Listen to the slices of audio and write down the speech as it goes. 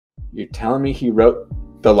You're telling me he wrote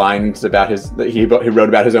the lines about he wrote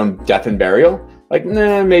about his own death and burial? Like,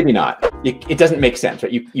 nah, maybe not. It doesn't make sense,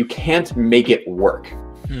 right? You can't make it work.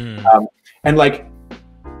 And like,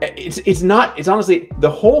 it's honestly, the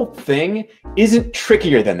whole thing isn't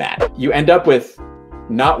trickier than that. You end up with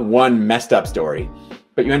not one messed up story,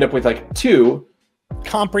 but you end up with like two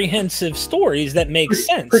comprehensive stories that make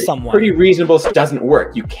sense. Pretty reasonable. Doesn't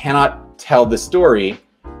work. You cannot tell the story.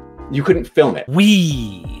 You couldn't film it.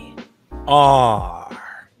 We are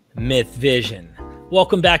MythVision.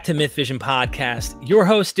 Welcome back to MythVision Podcast. Your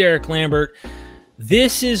host, Derek Lambert.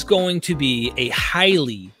 This is going to be a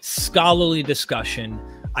highly scholarly discussion.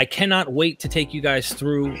 I cannot wait to take you guys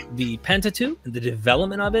through the Pentateuch and the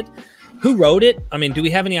development of it. Who wrote it? I mean, do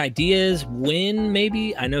we have any ideas? When,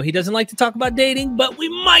 maybe? I know he doesn't like to talk about dating, but we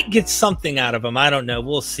might get something out of him. I don't know.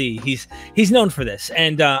 We'll see. He's known for this.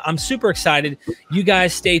 And I'm super excited. You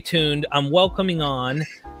guys stay tuned. I'm welcoming on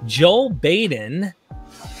Joel Baden.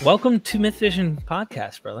 Welcome to MythVision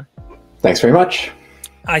Podcast, brother. Thanks very much.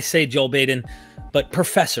 I say Joel Baden, but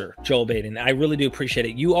Professor Joel Baden. I really do appreciate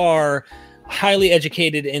it. You are highly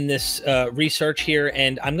educated in this research here,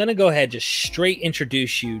 and I'm going to go ahead just straight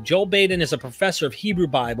introduce you. Joel Baden is a professor of Hebrew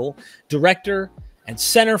Bible, director, and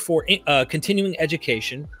Center for Continuing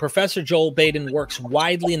Education. Professor Joel Baden works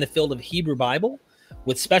widely in the field of Hebrew Bible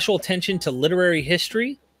with special attention to literary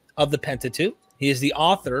history of the Pentateuch. He is the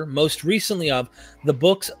author, most recently, of the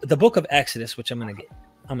book of Exodus, which I'm going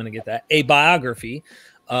to get that, a biography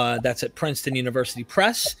that's at Princeton University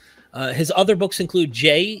Press. His other books include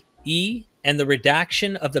J.E. and the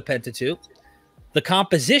Redaction of the Pentateuch, the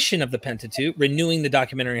Composition of the Pentateuch, Renewing the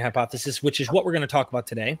Documentary Hypothesis, which is what we're going to talk about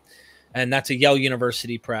today, and that's a Yale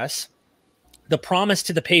University Press. The Promise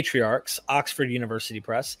to the Patriarchs, Oxford University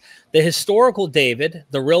Press. The Historical David,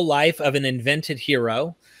 the Real Life of an Invented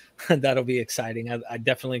Hero. That'll be exciting. I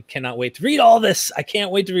definitely cannot wait to read all this. I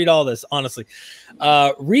can't wait to read all this, honestly.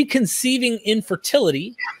 Reconceiving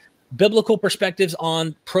Infertility, Biblical Perspectives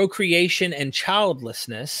on Procreation and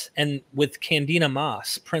Childlessness, and with Candina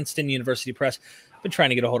Moss, Princeton University Press. I've been trying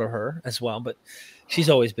to get a hold of her as well, but she's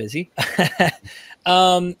always busy.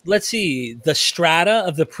 Let's see. The Strata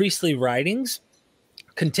of the Priestly Writings,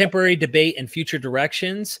 Contemporary Debate and Future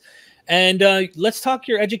Directions. And let's talk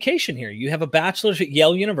your education here. You have a bachelor's at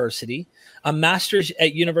Yale University, a master's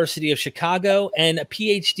at University of Chicago, and a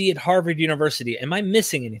PhD at Harvard University. Am I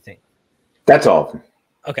missing anything? That's all.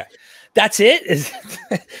 Okay. That's it?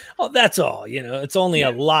 Oh, that's all. You know, it's only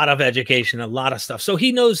a lot of education, a lot of stuff. So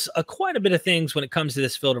he knows quite a bit of things when it comes to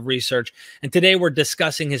this field of research. And today we're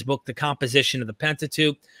discussing his book, The Composition of the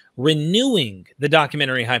Pentateuch, Renewing the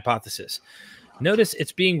Documentary Hypothesis. Notice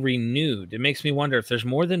it's being renewed. It makes me wonder if there's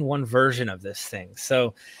more than one version of this thing.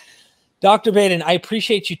 So, Dr. Baden, I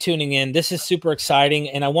appreciate you tuning in. This is super exciting.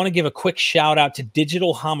 And I want to give a quick shout out to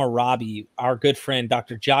Digital Hammurabi, our good friend,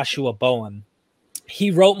 Dr. Joshua Bowen. He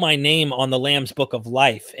wrote my name on the Lamb's Book of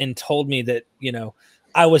Life and told me that, you know,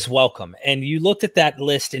 I was welcome. And you looked at that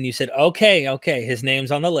list and you said, okay, his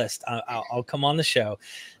name's on the list. I'll come on the show.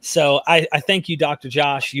 So I thank you, Dr.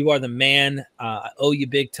 Josh. You are the man. I owe you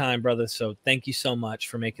big time, brother. So thank you so much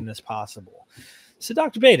for making this possible. So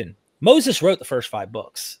Dr. Baden, Moses wrote the first 5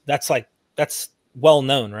 books. That's well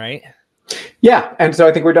known, right? Yeah. And so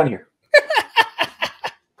I think we're done here.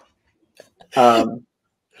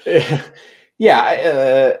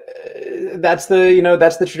 Yeah, that's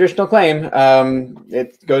the traditional claim.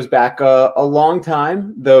 It goes back a long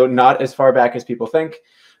time, though not as far back as people think.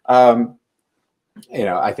 I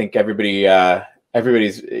think everybody's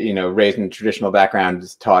raised in a traditional background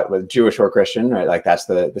is taught with Jewish or Christian, right? Like that's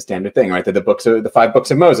the standard thing, right? The 5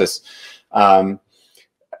 books of Moses. But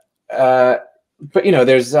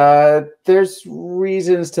there's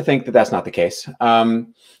reasons to think that that's not the case.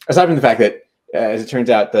 Aside from the fact that, as it turns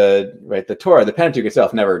out, the Torah, the Pentateuch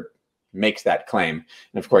itself, never makes that claim.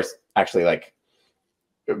 And of course, actually, like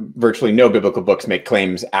virtually no biblical books make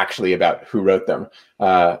claims actually about who wrote them.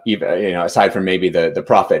 Even aside from maybe the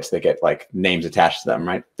prophets that get like names attached to them,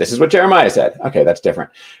 right? This is what Jeremiah said. Okay, that's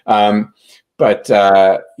different. But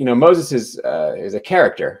Moses is a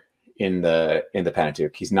character in the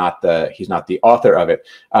Pentateuch. He's not the author of it.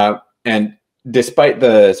 And despite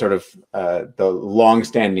the sort of the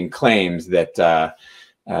long-standing claims that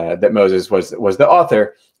that Moses was the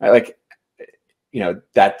author, that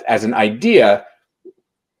as an idea,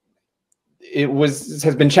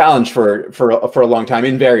 has been challenged for a long time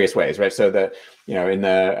in various ways, right? So that in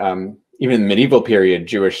the even in the medieval period,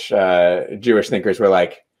 Jewish thinkers were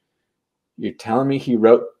like, "You're telling me he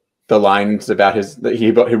wrote the lines about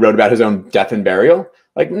he wrote about his own death and burial?"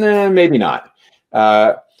 Like, nah, maybe not.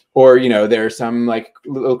 Or, you know, there are some like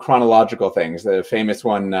little chronological things. The famous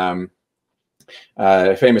one at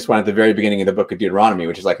the very beginning of the book of Deuteronomy,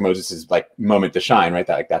 which is like Moses's like moment to shine, right?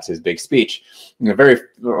 That, like, that's his big speech. And the very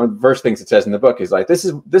first things it says in the book is like, this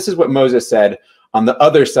is what Moses said on the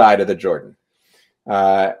other side of the Jordan.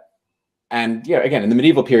 And yeah, again, in the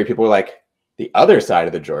medieval period, people were like, the other side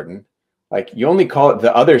of the Jordan? Like, you only call it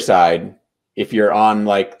the other side if you're on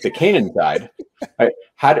like the Canaan side. Right?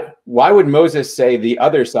 Why would Moses say the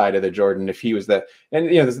other side of the Jordan if he was and you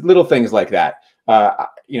know, there's little things like that.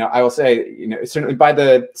 You know, I will say, you know, certainly by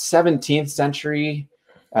the 17th century,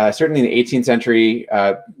 certainly in the 18th century,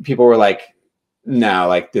 people were like, no,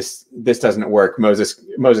 like this doesn't work.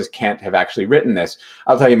 Moses can't have actually written this.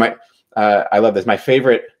 I'll tell you I love this. My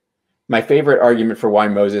favorite argument for why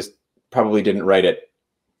Moses probably didn't write it.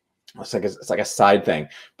 It's like a side thing,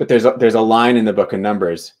 but there's a line in the book of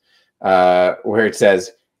Numbers where it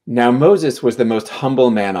says, "Now Moses was the most humble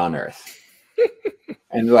man on earth,"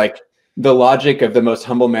 and like the logic of the most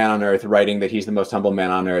humble man on earth writing that he's the most humble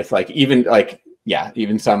man on earth, like even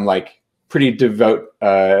some like pretty devout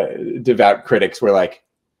critics were like,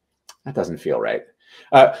 that doesn't feel right.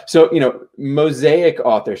 So, you know, Mosaic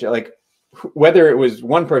authorship, like whether it was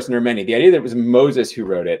one person or many, the idea that it was Moses who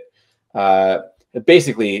wrote it,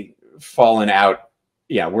 basically fallen out.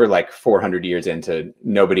 Yeah, we're like 400 years into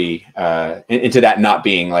into that not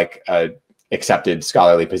being like a accepted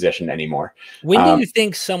scholarly position anymore. When do you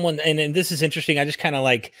think someone, and this is interesting, I just kind of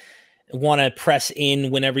like want to press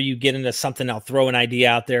in whenever you get into something, I'll throw an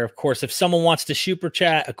idea out there. Of course, if someone wants to super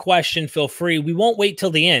chat a question, feel free. We won't wait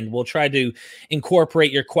till the end. We'll try to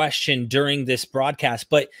incorporate your question during this broadcast.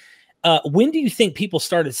 But when do you think people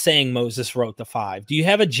started saying Moses wrote the 5? Do you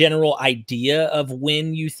have a general idea of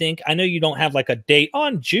when you think? I know you don't have like a date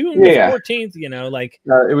on June the 14th, you know, like.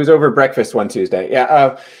 It was over breakfast one Tuesday.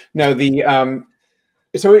 Yeah. No,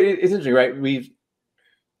 so it's interesting, right?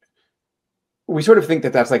 We sort of think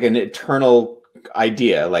that that's like an eternal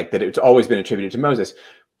idea, like that it's always been attributed to Moses.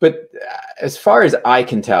 But as far as I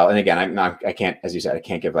can tell, and again, I can't, as you said, I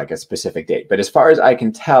can't give like a specific date, but as far as I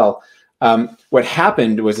can tell, what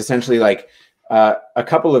happened was essentially like a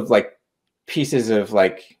couple of like pieces of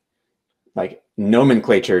like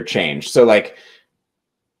nomenclature change. So like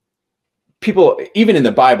people, even in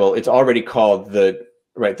the Bible, it's already called the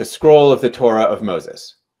scroll of the Torah of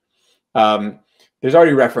Moses. There's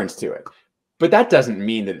already reference to it, but that doesn't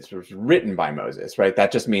mean that it was written by Moses, right?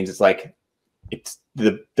 That just means it's like, it's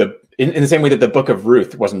in the same way that the book of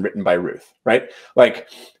Ruth wasn't written by Ruth, right? Like,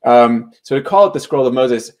 so to call it the scroll of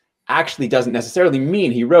Moses actually doesn't necessarily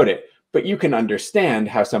mean he wrote it, but you can understand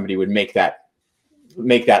how somebody would make that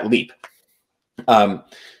leap. You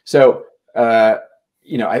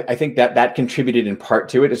know, I think that contributed in part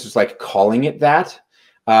to it. It's just like calling it that.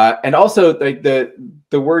 And also like the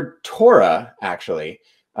word Torah actually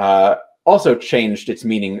also changed its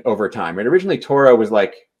meaning over time. Right? Originally Torah was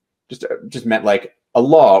like just meant like a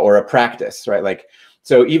law or a practice, right? Like,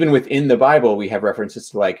 so even within the Bible, we have references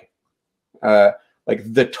to like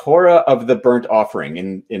the Torah of the burnt offering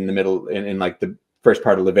in the middle, in like the first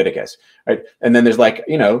part of Leviticus, right? And then there's like,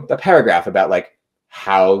 you know, the paragraph about like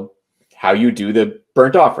how you do the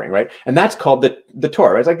burnt offering, right? And that's called the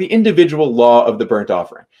Torah. It's like the individual law of the burnt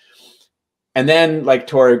offering. And then like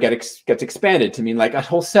Torah gets expanded to mean like a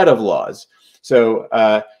whole set of laws. So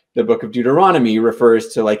the book of Deuteronomy refers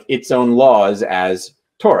to like its own laws as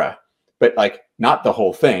Torah, but like not the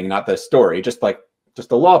whole thing, not the story, just the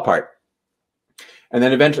law part. And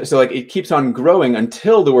then eventually, so like it keeps on growing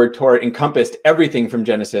until the word Torah encompassed everything from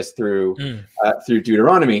Genesis through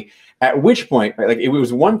Deuteronomy. At which point, right, like it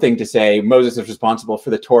was one thing to say Moses is responsible for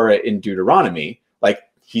the Torah in Deuteronomy, like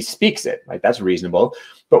he speaks it, right? That's reasonable.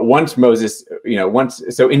 But once Moses, you know,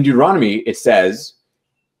 so in Deuteronomy it says,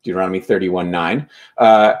 Deuteronomy 31:9,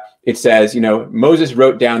 it says, you know, Moses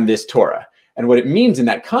wrote down this Torah, and what it means in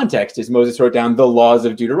that context is Moses wrote down the laws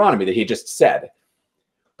of Deuteronomy that he just said.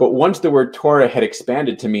 But once the word Torah had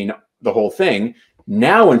expanded to mean the whole thing,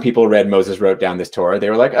 now when people read Moses wrote down this Torah, they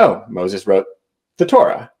were like, oh, Moses wrote the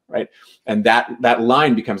Torah, right? And that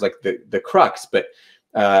line becomes like the crux. But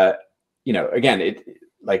you know, again, it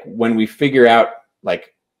like when we figure out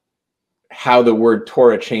like how the word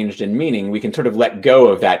Torah changed in meaning, we can sort of let go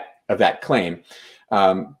of that claim.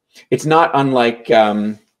 It's not unlike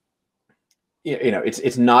you know,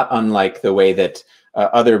 it's not unlike the way that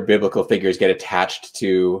other biblical figures get attached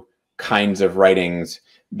to kinds of writings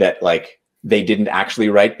that like they didn't actually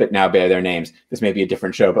write, but now bear their names. This may be a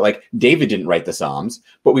different show, but like David didn't write the Psalms,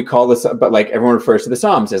 but we call this, but like everyone refers to the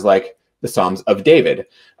Psalms as like the Psalms of David.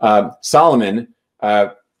 Solomon,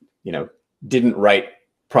 you know, didn't write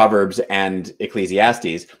Proverbs and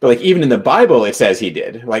Ecclesiastes, but like even in the Bible, it says he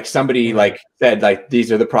did. Like somebody like said, like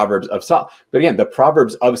these are the Proverbs of Solomon. But again, the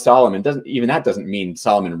Proverbs of Solomon doesn't mean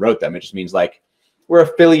Solomon wrote them. It just means like we're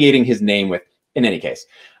affiliating his name with. In any case,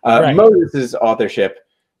 Moses' authorship,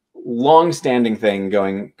 long-standing thing,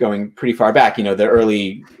 going pretty far back. You know, the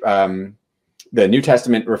early the New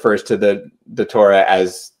Testament refers to the Torah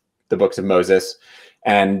as the books of Moses,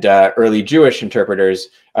 and early Jewish interpreters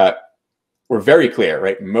were very clear,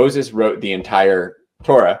 right? Moses wrote the entire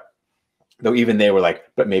Torah, though even they were like,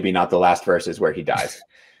 but maybe not the last verses where he dies.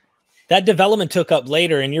 That development took up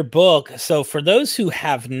later in your book. So for those who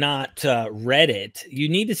have not read it, you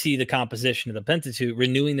need to see the composition of the Pentateuch,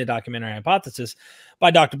 Renewing the Documentary Hypothesis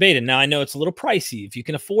by Dr. Baden. Now, I know it's a little pricey. If you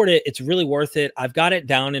can afford it, it's really worth it. I've got it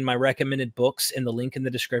down in my recommended books in the link in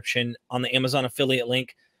the description on the Amazon affiliate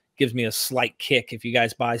link. Gives me a slight kick if you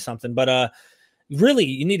guys buy something. But really,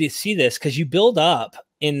 you need to see this because you build up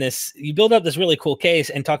this really cool case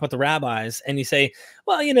and talk about the rabbis, and you say,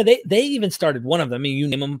 well, you know, they even started one of them. I mean, you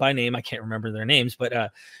name them by name. I can't remember their names, but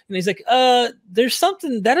and he's like, there's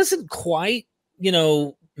something that doesn't quite, you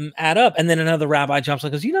know, add up. And then another rabbi jumps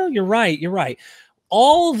and goes, you know, you're right.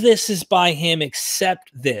 All of this is by him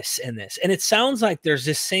except this and this. And it sounds like there's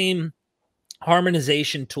this same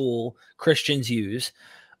harmonization tool Christians use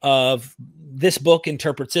of this book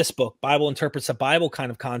interprets this book, Bible interprets the Bible kind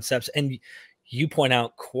of concepts. And you point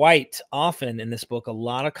out quite often in this book a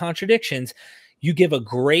lot of contradictions. You give a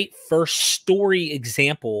great first story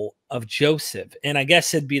example of Joseph. And I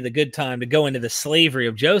guess it'd be the good time to go into the slavery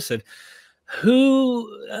of Joseph. Who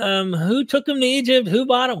took him to Egypt? Who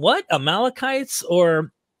bought him? What? Amalekites?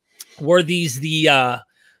 Or were these the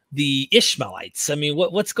Ishmaelites? I mean,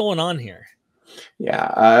 what's going on here?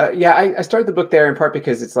 Yeah. I started the book there in part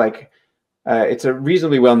because it's like, it's a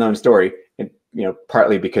reasonably well-known story, and, you know,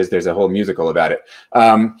 partly because there's a whole musical about it.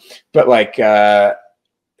 But like,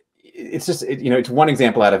 it's just, you know, it's one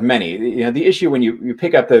example out of many. You know, the issue when you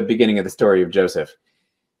pick up the beginning of the story of Joseph,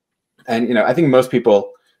 and, you know, I think most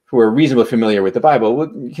people who are reasonably familiar with the Bible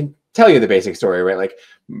can tell you the basic story, right? Like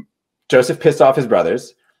Joseph pissed off his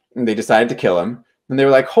brothers and they decided to kill him. And they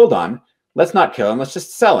were like, hold on, let's not kill him. Let's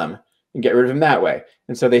just sell him and get rid of him that way.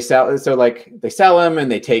 And so they sell him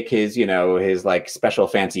and they take his, you know, his like special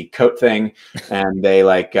fancy coat thing, and they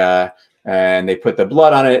like, and they put the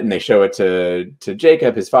blood on it and they show it to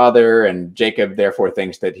Jacob, his father, and Jacob therefore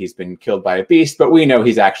thinks that he's been killed by a beast, but we know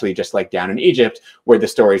he's actually just like down in Egypt, where the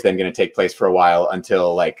story is then going to take place for a while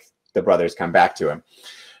until like the brothers come back to him.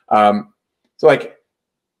 So like,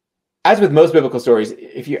 as with most biblical stories,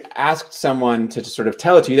 if you asked someone to sort of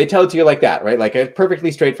tell it to you, they tell it to you like that, right? Like a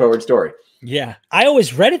perfectly straightforward story. Yeah. I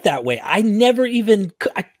always read it that way. I never even,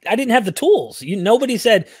 I didn't have the tools. Nobody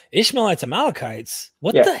said Ishmaelites, Amalekites.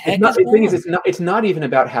 What the heck is going on? It's not even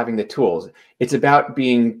about having the tools. It's about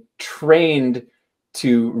being trained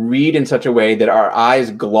to read in such a way that our eyes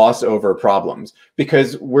gloss over problems,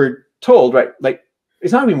 because we're told, right? Like,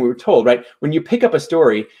 it's not even we were told, right? When you pick up a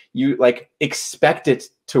story, you like expect it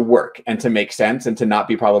to work and to make sense and to not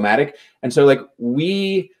be problematic. And so like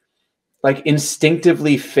we like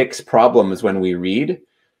instinctively fix problems when we read.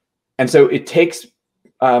 And so it takes,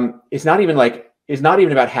 it's not even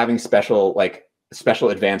about having special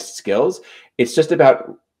advanced skills. It's just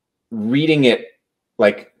about reading it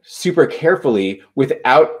like super carefully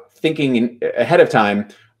without thinking ahead of time,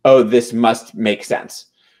 oh, this must make sense,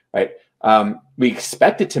 right? We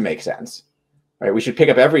expect it to make sense, right? We should pick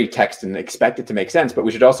up every text and expect it to make sense, but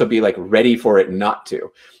we should also be like ready for it not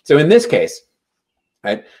to. So in this case,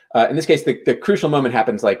 right? The crucial moment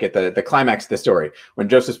happens like at the climax of the story, when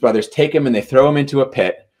Joseph's brothers take him and they throw him into a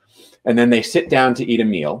pit, and then they sit down to eat a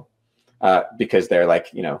meal because they're like,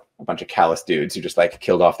 you know, a bunch of callous dudes who just like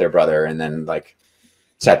killed off their brother and then like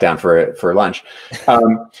sat down for lunch.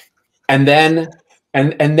 And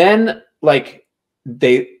then like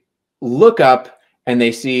they look up and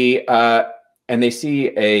they see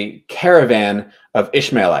a caravan of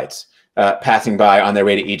Ishmaelites passing by on their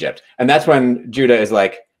way to Egypt. And that's when Judah is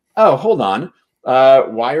like, oh, hold on.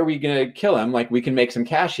 Why are we going to kill him? Like, we can make some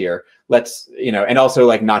cash here. Let's, you know, and also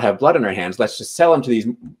like not have blood on our hands. Let's just sell him to these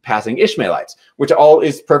passing Ishmaelites, which all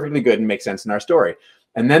is perfectly good and makes sense in our story.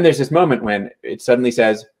 And then there's this moment when it suddenly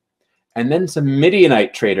says, and then some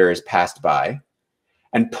Midianite traders passed by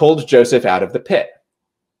and pulled Joseph out of the pit.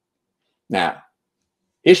 Now,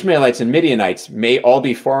 Ishmaelites and Midianites may all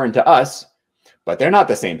be foreign to us, but they're not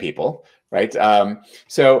the same people, right?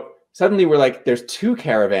 So suddenly we're like, there's two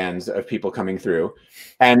caravans of people coming through,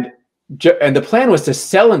 and the plan was to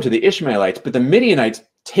sell him to the Ishmaelites, but the Midianites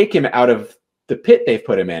take him out of the pit they've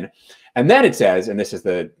put him in. And then it says, and this is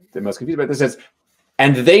the most confusing part, this says,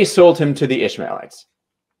 and they sold him to the Ishmaelites.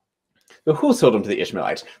 So who sold him to the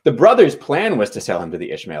Ishmaelites? The brothers' plan was to sell him to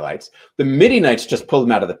the Ishmaelites. The Midianites just pulled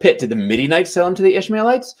him out of the pit. Did the Midianites sell him to the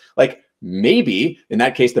Ishmaelites? Like, maybe. In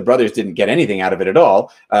that case, the brothers didn't get anything out of it at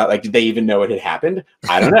all. Like, did they even know it had happened?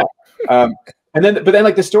 I don't know. But then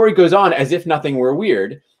like the story goes on as if nothing were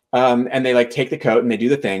weird. And they like take the coat and they do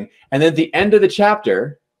the thing. And then at the end of the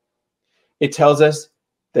chapter, it tells us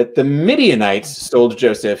that the Midianites sold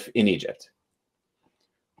Joseph in Egypt,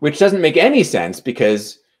 which doesn't make any sense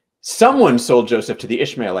because someone sold Joseph to the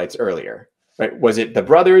Ishmaelites earlier, right? Was it the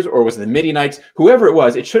brothers or was it the Midianites? Whoever it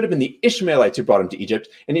was, it should have been the Ishmaelites who brought him to Egypt.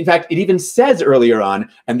 And in fact, it even says earlier on,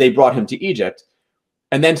 and they brought him to Egypt.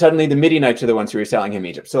 And then suddenly the Midianites are the ones who are selling him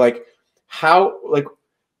Egypt. So like how, like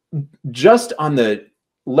just on the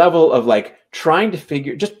level of like trying to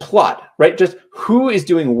figure, just plot, right? Just who is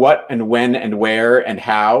doing what and when and where and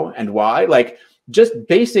how and why, like just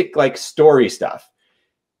basic like story stuff.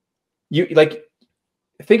 You like,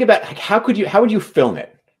 think about like how would you film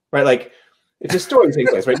it, right? Like it's a story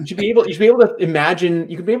takes place, right? You should be able to imagine,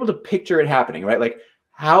 you could be able to picture it happening, right? Like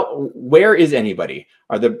where is anybody?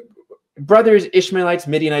 Are the brothers Ishmaelites,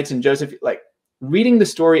 Midianites, and Joseph? Like reading the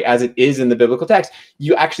story as it is in the biblical text,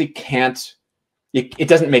 you actually can't. It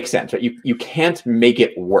doesn't make sense, right? You can't make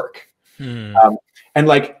it work. And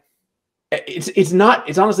like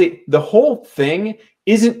it's honestly the whole thing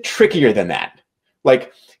isn't trickier than that.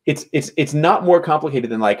 Like it's not more complicated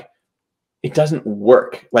than like it doesn't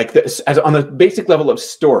work. Like this, as on the basic level of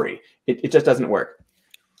story, it just doesn't work.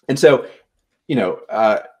 And so, you know,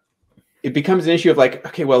 it becomes an issue of like,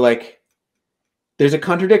 okay, well, like there's a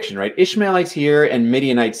contradiction, right? Ishmaelites here and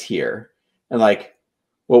Midianites here, and like,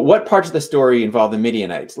 well, what parts of the story involve the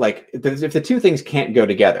Midianites? Like, if the two things can't go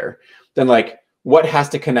together, then like, what has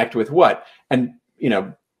to connect with what? And you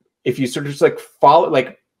know, if you sort of just like follow,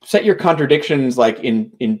 like, set your contradictions like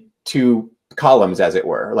in two columns, as it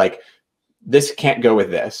were. Like, this can't go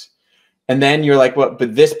with this, and then you're like, well,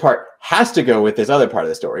 but this part has to go with this other part of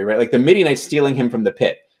the story, right? Like the Midianites stealing him from the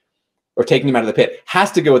pit or taking him out of the pit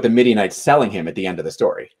has to go with the Midianites selling him at the end of the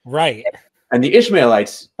story, right? And the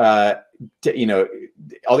Ishmaelites, you know,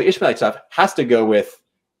 all the Ishmaelite stuff has to go with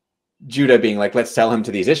Judah being like, let's sell him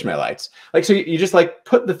to these Ishmaelites. Like, so you just like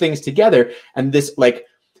put the things together and this like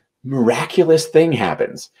miraculous thing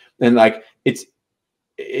happens. And like, it's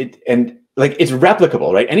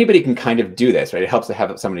replicable, right? Anybody can kind of do this, right? It helps to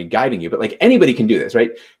have somebody guiding you, but like anybody can do this,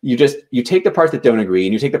 right? You take the parts that don't agree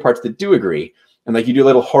and you take the parts that do agree. And like you do a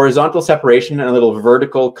little horizontal separation and a little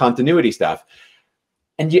vertical continuity stuff.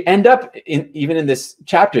 And you end up even in this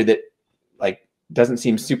chapter that like doesn't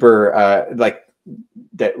seem super like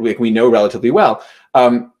that we know relatively well.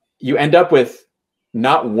 You end up with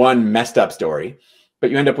not one messed up story,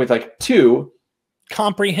 but you end up with like two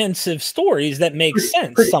comprehensive stories that make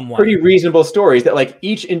sense. Pretty reasonable stories that like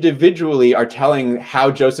each individually are telling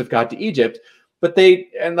how Joseph got to Egypt, but they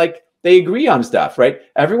agree on stuff, right?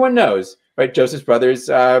 Everyone knows, right? Joseph's brothers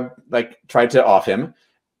like tried to off him,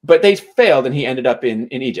 but they failed and he ended up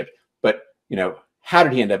in Egypt. But, you know, how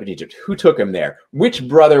did he end up in Egypt? Who took him there? Which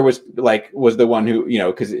brother was the one who, you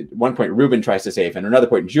know, because at one point Reuben tries to save him, another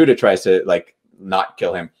point Judah tries to like not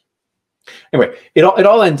kill him. Anyway, it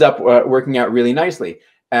all ends up working out really nicely.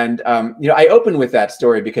 And, you know, I open with that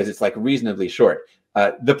story because it's like reasonably short.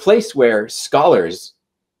 The place where scholars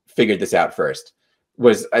figured this out first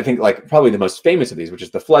was, I think, like probably the most famous of these, which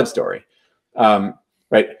is the flood story.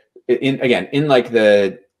 Right. In like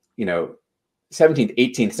the, you know, 17th,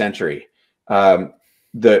 18th century,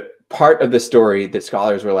 the part of the story that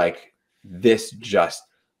scholars were like, this just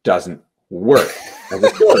doesn't work as a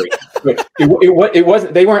story. It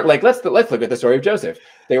wasn't. They weren't like, let's look at the story of Joseph.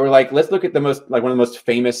 They were like, let's look at one of the most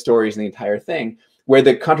famous stories in the entire thing, where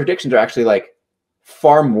the contradictions are actually like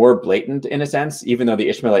far more blatant in a sense, even though the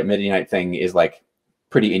Ishmaelite Midianite thing is like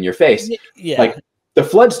pretty in your face. Yeah. Like the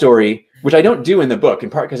flood story, which I don't do in the book, in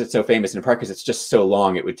part because it's so famous, and in part because it's just so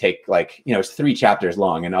long. It would take like, you know, it's 3 chapters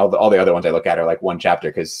long, and all the other ones I look at are like 1 chapter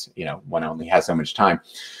because, you know, one only has so much time.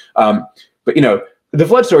 But you know, the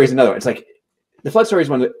flood story is another one. It's like the flood story is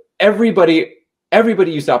one that everybody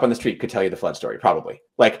you stop on the street could tell you the flood story, probably,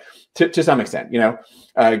 like to some extent. You know,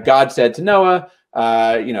 God said to Noah,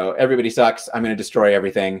 you know, everybody sucks. I'm going to destroy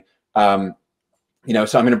everything. You know,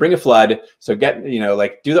 so I'm going to bring a flood. So get, you know,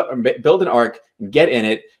 like build an ark and get in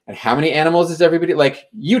it. And how many animals is everybody, like,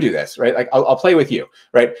 you do this, right? Like I'll play with you,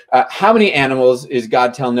 right? How many animals is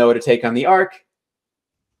God tell Noah to take on the ark?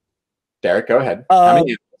 Derek, go ahead. How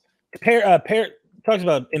many? Pair talks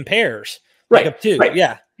about in pairs. Right. Like 2. Right.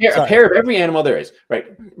 Yeah. A pair of every animal there is, right?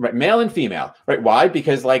 Male and female, right? Why?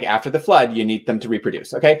 Because like after the flood, you need them to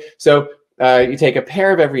reproduce. Okay. So you take a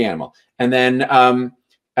pair of every animal, and then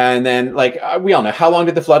like we all know, how long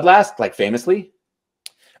did the flood last? Like famously,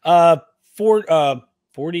 40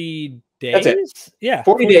 days. That's it. Yeah,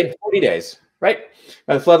 40 days. 40 days. Right.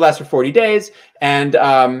 The flood lasts for 40 days, and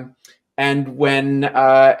when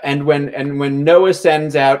Noah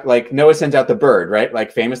sends out the bird, right?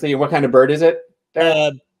 Like famously, and what kind of bird is it?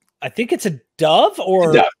 I think it's a dove,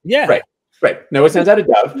 or a dove. Yeah, right. Noah sends out a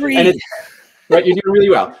dove, and it's right. You're doing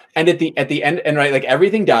really well. And at the end, and right, like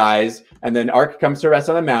everything dies, and then Ark comes to rest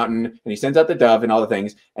on the mountain, and he sends out the dove and all the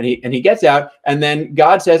things, and he gets out, and then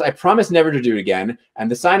God says, "I promise never to do it again,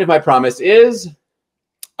 and the sign of my promise is."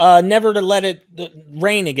 Never to let it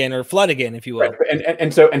rain again or flood again, if you will. Right.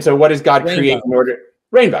 And so what does God create in order?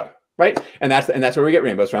 Rainbow, right? And that's where we get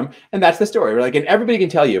rainbows from. And that's the story. We're like, and everybody can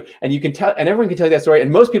tell you, and you can tell, and everyone can tell you that story. And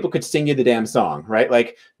most people could sing you the damn song, right?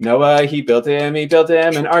 Like Noah, he built him, and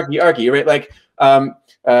Arky, right? Like,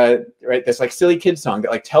 right, this like silly kid song that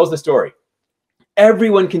like tells the story.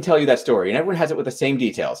 Everyone can tell you that story, and everyone has it with the same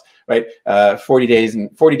details, right? 40 days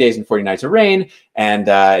and 40 nights of rain,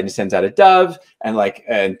 and he sends out a dove,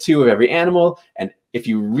 and 2 of every animal. And if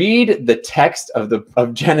you read the text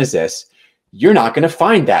of Genesis, you're not going to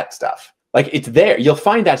find that stuff. Like it's there, you'll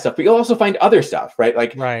find that stuff, but you'll also find other stuff, right?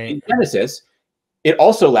 Like in Genesis, it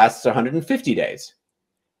also lasts 150 days,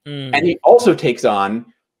 and he also takes on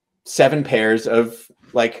 7 pairs of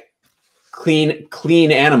like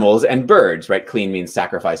clean animals and birds, right? Clean means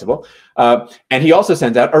sacrificable. And he also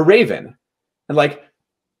sends out a raven. And like,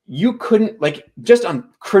 you couldn't, like, just on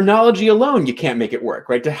chronology alone, you can't make it work,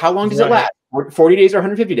 right? How long does it last? 40 days or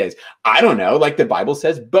 150 days? I don't know. Like the Bible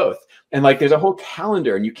says both. And like, there's a whole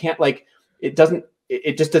calendar, and you can't like, it doesn't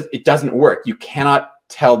work. You cannot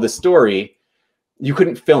tell the story. You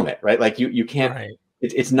couldn't film it, right? Like you can't,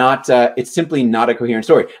 it's simply not a coherent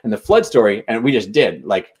story. And the flood story, and we just did,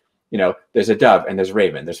 like, you know, there's a dove and there's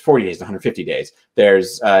raven. There's 40 days, 150 days.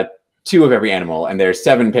 There's 2 of every animal, and there's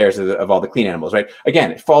 7 pairs of all the clean animals, right? Again,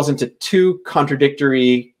 it falls into 2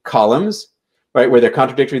 contradictory columns, right? Where they're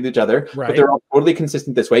contradictory with each other, but they're all totally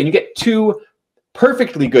consistent this way. And you get 2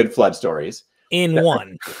 perfectly good flood stories in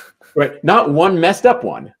one, right? Not one messed up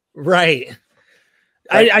one. Right.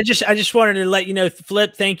 I just wanted to let you know,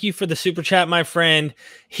 Flip, thank you for the super chat, my friend.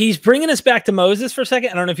 He's bringing us back to Moses for a second.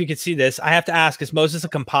 I don't know if you could see this. I have to ask, is Moses a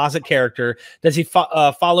composite character? Does he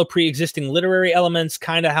follow pre-existing literary elements,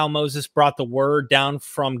 kind of how Moses brought the word down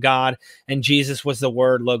from God and Jesus was the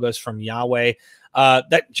word, logos from Yahweh?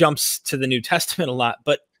 That jumps to the New Testament a lot.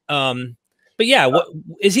 But yeah,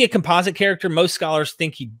 is he a composite character? Most scholars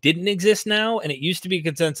think he didn't exist now, and it used to be a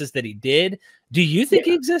consensus that he did. Do you think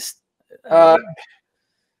he exists?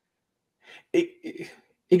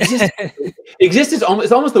 Exist is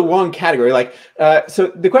almost the wrong category. Like,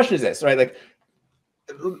 so the question is this, right? Like,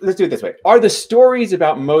 let's do it this way. Are the stories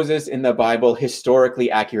about Moses in the Bible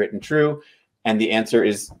historically accurate and true? And the answer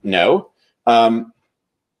is no.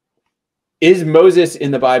 Is Moses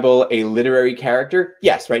in the Bible a literary character?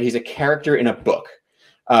 Yes, right? He's a character in a book.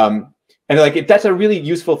 And like, that's a really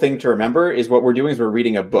useful thing to remember, is what we're doing is we're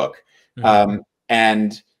reading a book.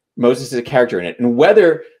 And Moses is a character in it. And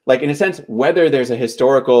whether, like, in a sense, whether there's a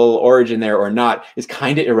historical origin there or not is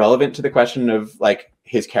kind of irrelevant to the question of like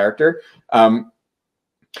his character.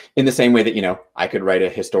 In the same way that, you know, I could write a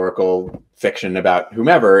historical fiction about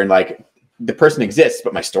whomever, and like the person exists,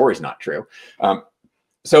 but my story's not true.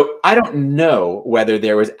 So I don't know whether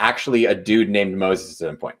there was actually a dude named Moses at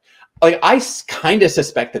some point. Like, I kind of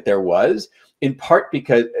suspect that there was, in part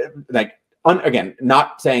because, like, again,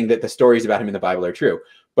 not saying that the stories about him in the Bible are true,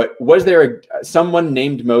 but was there someone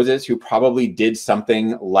named Moses who probably did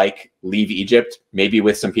something like leave Egypt, maybe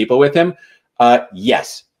with some people with him?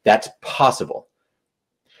 Yes, that's possible.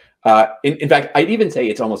 In fact, I'd even say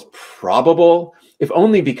it's almost probable, if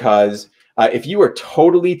only because if you were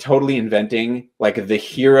totally inventing like the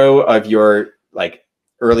hero of your like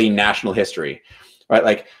early national history, right?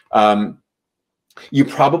 Like, you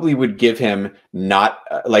probably would give him not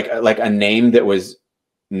like a name that was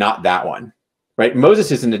not that one, right?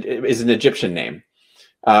 Moses is an Egyptian name.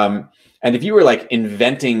 And if you were like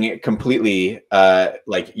inventing completely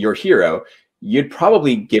like your hero, you'd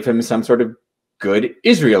probably give him some sort of good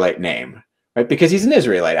Israelite name, right? Because he's an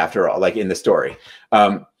Israelite after all, like in the story.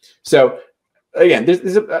 So again,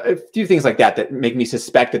 there's a few things like that make me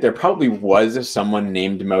suspect that there probably was someone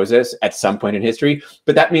named Moses at some point in history,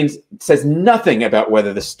 but that says nothing about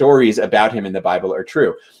whether the stories about him in the Bible are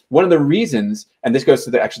true. One of the reasons, and this goes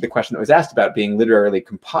to actually the question that was asked about being literarily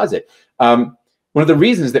composite, one of the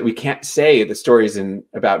reasons that we can't say the stories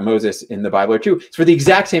about Moses in the Bible are true is for the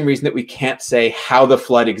exact same reason that we can't say how the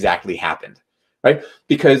flood exactly happened, right?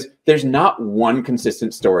 Because there's not one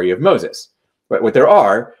consistent story of Moses. Right? What there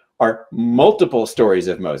are multiple stories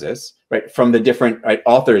of Moses, right, from the different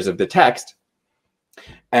authors of the text.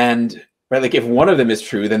 And right, like if one of them is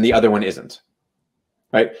true, then the other one isn't.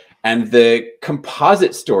 Right. And the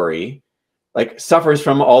composite story like suffers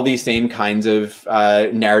from all these same kinds of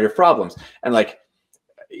narrative problems. And like,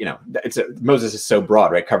 you know, Moses is so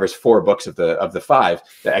broad, right? Covers 4 books of the 5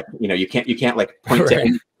 that, you know, you can't like point to,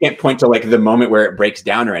 you can't point to like the moment where it breaks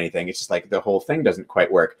down or anything. It's just like the whole thing doesn't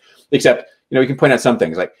quite work, except, you know, we can point out some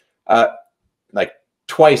things like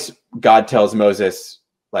twice God tells Moses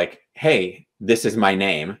like, hey, this is my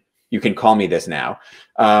name. You can call me this now.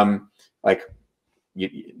 Moses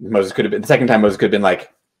could have been, the second time Moses could have been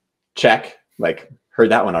like, check, like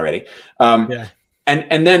heard that one already. Yeah.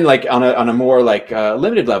 And then like on a more like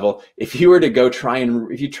limited level, if you were to go try and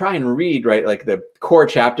read, right, like the core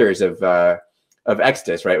chapters of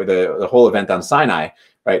Exodus, right, with the whole event on Sinai,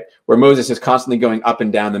 right, where Moses is constantly going up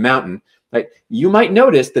and down the mountain, right, you might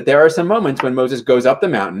notice that there are some moments when Moses goes up the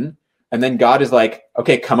mountain and then God is like,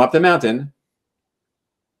 okay, come up the mountain.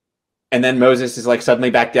 And then Moses is like suddenly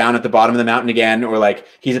back down at the bottom of the mountain again, or like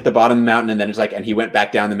he's at the bottom of the mountain and then it's like, and he went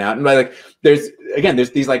back down the mountain. But like,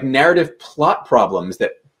 there's these like narrative plot problems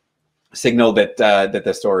that signal that that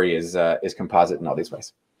the story is composite in all these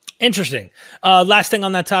ways. Interesting. Last thing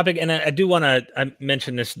on that topic, and I do want to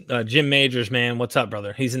mention this. Jim Majors, man, what's up,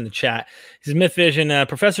 brother? He's in the chat. He says, MythVision,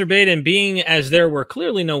 Professor Baden, being as there were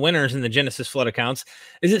clearly no winners in the Genesis flood accounts,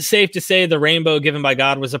 is it safe to say the rainbow given by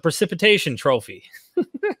God was a precipitation trophy?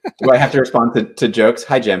 Do I have to respond to jokes?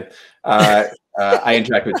 Hi, Jim. I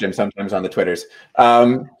interact with Jim sometimes on the Twitters.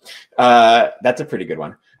 That's a pretty good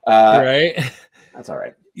one. Right. That's all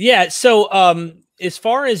right. Yeah. So as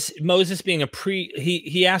far as Moses being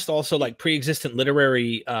he asked also like pre-existent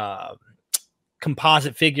literary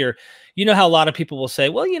composite figure. You know how a lot of people will say,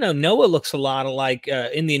 well, you know, Noah looks a lot like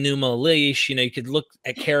in the Enuma Elish. You know, you could look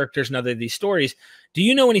at characters in other of these stories. Do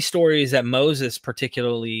you know any stories that Moses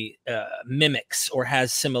particularly mimics or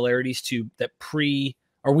has similarities to that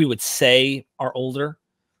or we would say are older?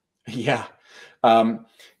 Yeah.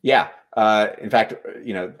 Yeah. In fact,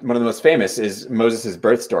 you know, one of the most famous is Moses's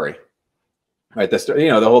birth story. Right. The story, you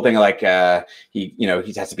know, the whole thing, like he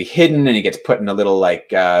has to be hidden and he gets put in a little like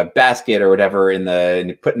basket or whatever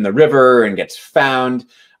put in the river and gets found.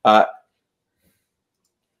 That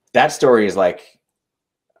story is like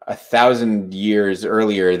 1,000 years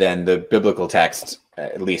earlier than the biblical text.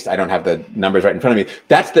 At least I don't have the numbers right in front of me.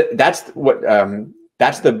 That's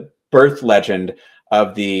the birth legend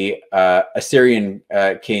of the Assyrian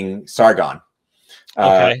king Sargon.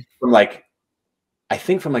 Okay. I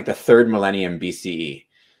think from like the 3rd millennium BCE.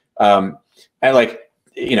 And like,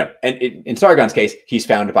 you know, and in Sargon's case, he's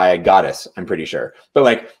found by a goddess, I'm pretty sure. But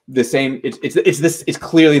like the same, it's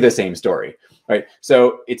clearly the same story, right?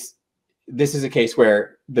 So this is a case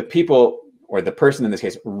where the people, or the person in this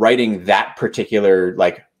case, writing that particular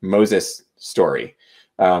like Moses story,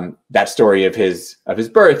 that story of his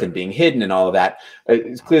birth and being hidden and all of that,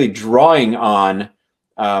 is clearly drawing on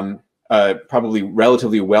probably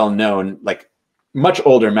relatively well-known, like much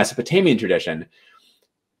older Mesopotamian tradition,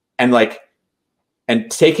 and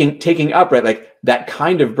taking up, right, like that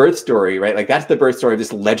kind of birth story, right, like that's the birth story of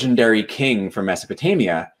this legendary king from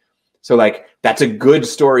Mesopotamia. So like that's a good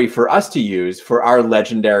story for us to use for our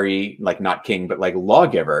legendary, like not king, but like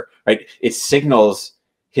lawgiver, right? It signals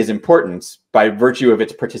his importance by virtue of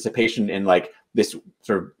its participation in like this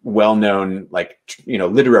sort of well-known, like, you know,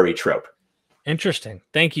 literary trope. Interesting.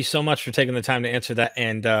 Thank you so much for taking the time to answer that.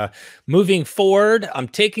 And moving forward, I'm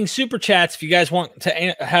taking super chats if you guys want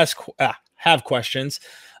to have questions.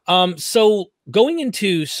 So going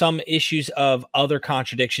into some issues of other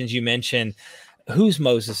contradictions, you mentioned who's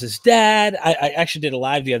Moses's dad. I actually did a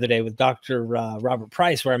live the other day with Dr. Robert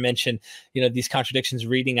Price where I mentioned, you know, these contradictions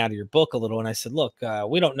reading out of your book a little. And I said, look,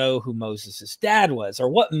 we don't know who Moses's dad was or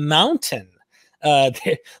what mountain.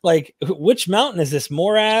 Like, which mountain is this,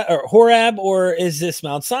 Morab or Horeb, or is this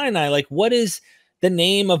Mount Sinai? Like, what is the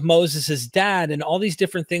name of Moses's dad and all these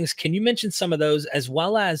different things? Can you mention some of those, as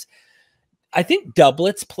well as I think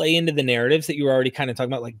doublets play into the narratives that you were already kind of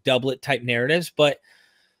talking about, like doublet type narratives, but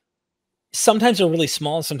sometimes they're really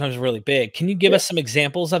small, sometimes they're really big. Can you give us some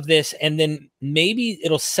examples of this? And then maybe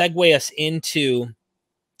it'll segue us into,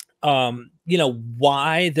 you know,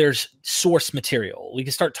 why there's source material. We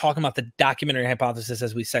can start talking about the documentary hypothesis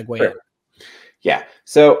as we segue in. Yeah.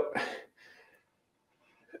 So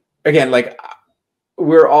again, like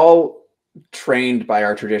we're all trained by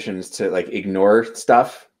our traditions to like ignore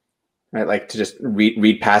stuff. right? Like to just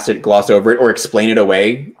read past it, gloss over it, or explain it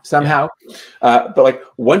away somehow. But like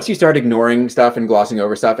once you start ignoring stuff and glossing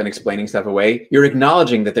over stuff and explaining stuff away, you're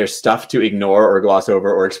acknowledging that there's stuff to ignore or gloss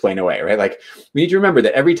over or explain away, right? Like we need to remember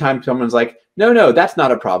that every time someone's like, no, that's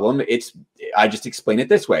not a problem. I just explain it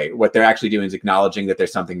this way. What they're actually doing is acknowledging that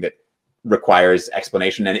there's something that requires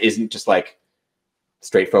explanation and isn't just like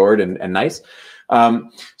straightforward and nice.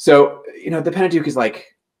 So, the Pentateuch is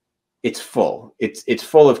like, it's full. It's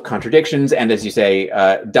full of contradictions and, as you say,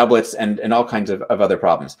 doublets and all kinds of other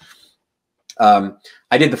problems.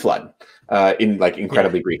 I did the flood in like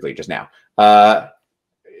incredibly briefly just now.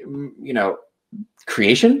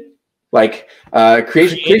 Creation. Like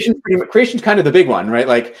creation's kind of the big one, right?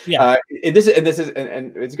 Like this is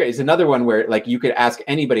it's great. It's another one where like you could ask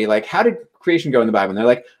anybody like, how did creation go in the Bible? And they're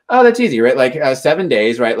like, oh, that's easy, right? Like 7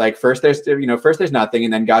 days, right? Like first there's nothing,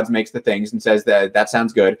 and then God makes the things and says that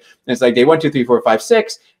sounds good. And it's like day 1, 2, 3, 4, 5,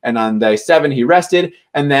 6, and on day 7 he rested,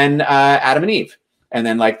 and then Adam and Eve, and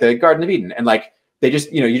then like the Garden of Eden, and like they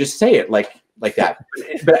just you just say it like that,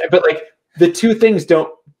 but like the two things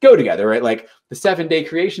don't go together, right? Like the 7-day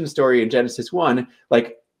creation story in Genesis 1,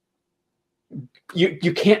 like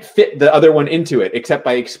you can't fit the other one into it except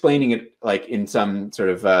by explaining it like in some sort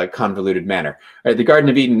of convoluted manner, right? The Garden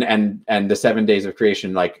of Eden and the 7 days of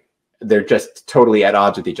creation, like they're just totally at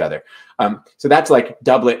odds with each other. So that's like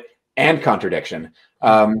doublet and contradiction.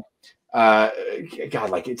 God,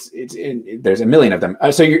 like there's a million of them.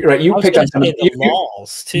 So you're right. You picked on some of the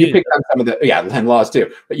laws too. You picked on some of the and laws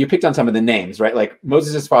too. But you picked on some of the names, right? Like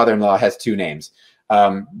Moses' father-in-law has 2 names.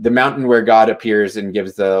 The mountain where God appears and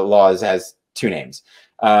gives the laws has 2 names.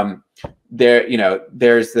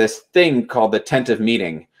 There's this thing called the tent of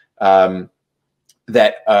meeting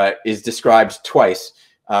that is described twice.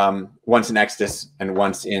 Once in Exodus and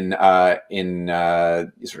once in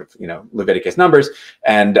Leviticus, Numbers,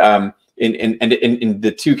 and in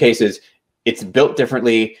the 2 cases, it's built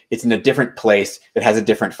differently. It's in a different place. It has a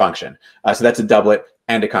different function. So that's a doublet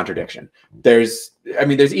and a contradiction. There's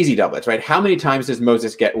easy doublets, right? How many times does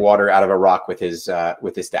Moses get water out of a rock with his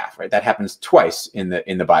staff? Right, that happens twice in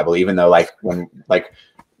the Bible. Even though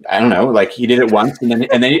I don't know, like he did it once, and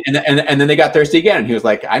then they got thirsty again, and he was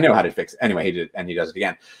like, I know how to fix it. Anyway, he did, and he does it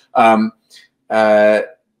again.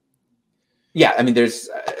 There's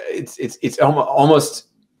it's almost,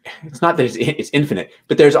 it's not that it's infinite,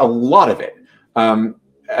 but there's a lot of it.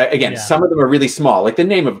 Some of them are really small, like the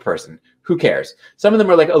name of a person. Who cares? Some of them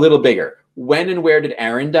are like a little bigger. When and where did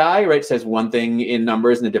Aaron die? Right, it says one thing in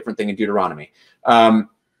Numbers and a different thing in Deuteronomy.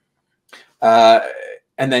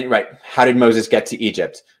 And then, right, how did Moses get to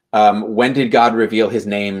Egypt? When did God reveal his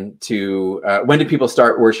name to, when did people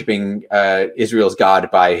start worshiping Israel's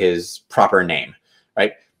God by his proper name,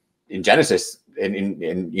 right? In Genesis,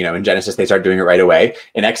 in Genesis, they start doing it right away.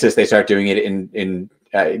 In Exodus, they start doing it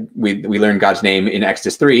we learn God's name in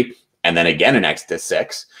Exodus 3, and then again in Exodus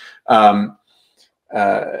 6.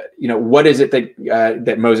 What is it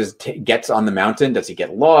that Moses gets on the mountain? Does he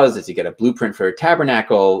get laws? Does he get a blueprint for a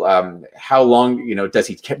tabernacle? How long, does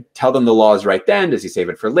he tell them the laws right then? Does he save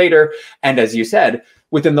it for later? And as you said,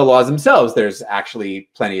 within the laws themselves, there's actually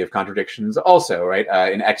plenty of contradictions also, right?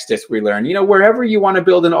 In Exodus, we learn, wherever you want to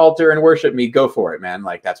build an altar and worship me, go for it, man.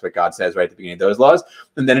 Like that's what God says right at the beginning of those laws.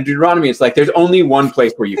 And then in Deuteronomy, it's like, there's only one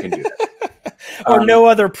place where you can do that. Or no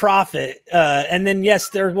other prophet. And then, yes,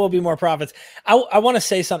 there will be more prophets. I want to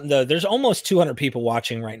say something, though. There's almost 200 people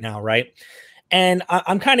watching right now, right? And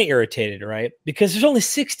I'm kind of irritated, right? Because there's only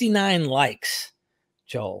 69 likes,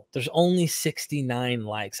 Joel. There's only 69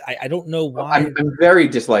 likes. I don't know why. I'm very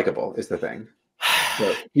dislikable is the thing.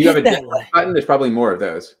 So you have a dislike button. There's probably more of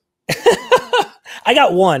those. I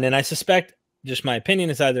got one, and I suspect just my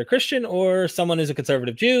opinion is either Christian or someone who's a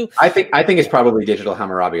conservative Jew. I think it's probably Digital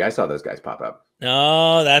Hammurabi. I saw those guys pop up.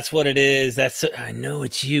 Oh, that's what it is. I know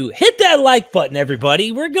it's you. Hit that like button,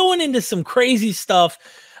 everybody. We're going into some crazy stuff.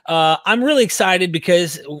 I'm really excited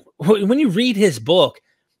because when you read his book,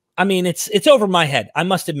 I mean, it's over my head. I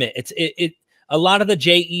must admit, it a lot of the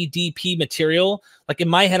JEDP material, like in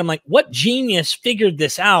my head, I'm like, what genius figured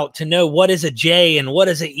this out to know what is a J and what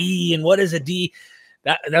is a E and what is a D?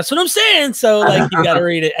 That's what I'm saying. So like you got to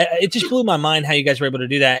read it. It just blew my mind how you guys were able to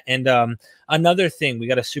do that. And another thing, we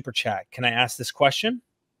got a super chat. Can I ask this question?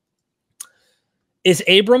 Is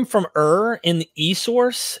Abram from Ur in the E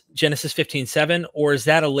source, Genesis 15:7, or is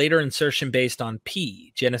that a later insertion based on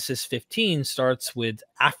P? Genesis 15 starts with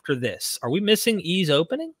after this. Are we missing E's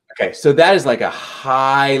opening? Okay, so that is like a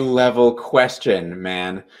high level question,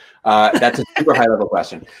 man. That's a super high level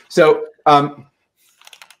question. So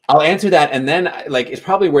I'll answer that, and then like it's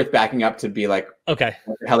probably worth backing up to be like, okay,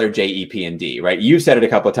 what the hell are J, E, P, and D, right? You've said it a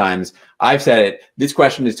couple of times. I've said it. This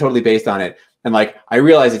question is totally based on it, and like I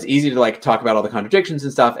realize it's easy to like talk about all the contradictions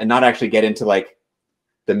and stuff, and not actually get into like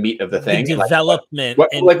the meat of the thing. The development.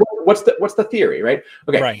 Like, what's the theory, right?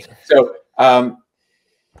 Okay, right. So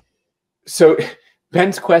so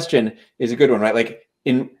Ben's question is a good one, right? Like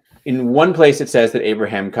in one place it says that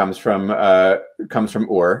Abraham comes from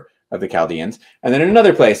Ur of the Chaldeans, and then in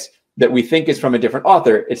another place that we think is from a different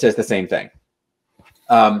author, it says the same thing.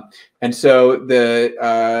 And so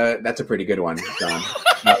that's a pretty good one, John.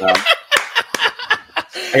 I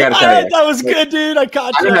gotta tell you, that was good, dude. I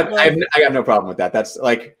caught you. I got no problem with that. That's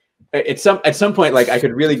like at some point, like I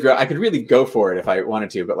could really go for it if I wanted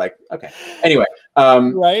to, but like, okay. Anyway,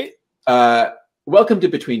 right. Welcome to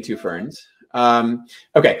Between Two Ferns.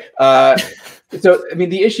 Okay. So I mean,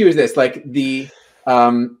 the issue is this: like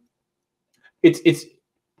it's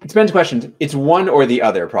Ben's question. It's one or the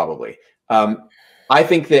other, probably. I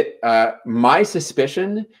think that my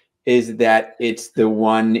suspicion is that it's the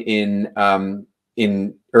one in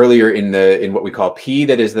earlier in what we call P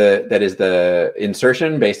that is the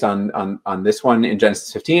insertion based on this one in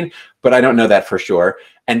Genesis 15, but I don't know that for sure.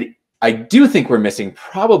 And I do think we're missing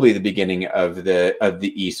probably the beginning of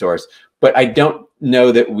the E source, but I don't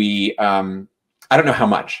know that I don't know how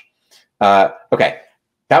much. Okay.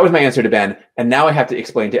 That was my answer to Ben, and now I have to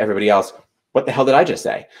explain to everybody else, what the hell did I just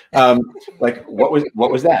say? Like, what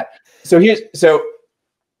was that? So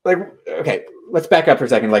okay, let's back up for a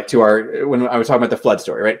second, like to when I was talking about the flood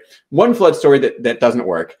story, right? One flood story that doesn't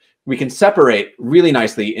work, we can separate really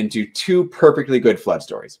nicely into two perfectly good flood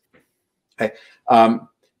stories. Okay,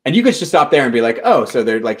 and you could just stop there and be like, oh, so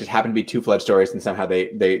there like just happened to be two flood stories, and somehow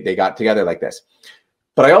they got together like this.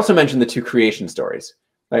 But I also mentioned the two creation stories,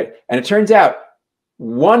 right? And it turns out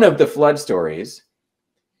one of the flood stories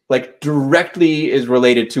like directly is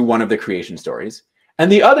related to one of the creation stories,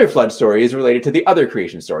 and the other flood story is related to the other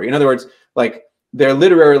creation story. In other words, like they're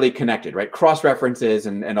literally connected, right? Cross references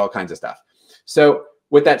and all kinds of stuff. So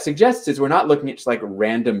what that suggests is we're not looking at just like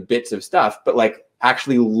random bits of stuff, but like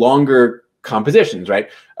actually longer compositions, right?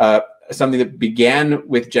 Something that began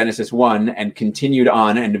with Genesis 1 and continued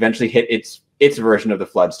on and eventually hit its version of the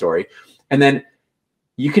flood story, and then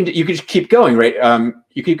you can just keep going, right?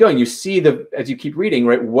 You keep going. You see as you keep reading,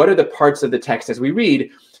 right? What are the parts of the text as we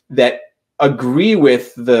read that agree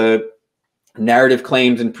with the narrative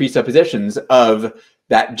claims and presuppositions of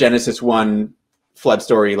that Genesis 1 flood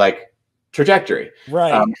story like trajectory,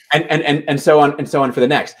 right? And so on for the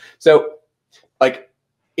next. So like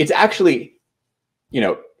it's actually,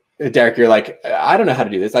 Derek, you're like, I don't know how to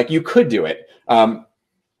do this. Like you could do it.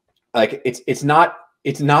 Like it's not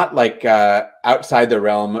like outside the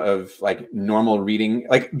realm of like normal reading.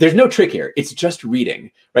 Like there's no trick here. It's just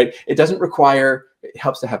reading, right? It doesn't require, it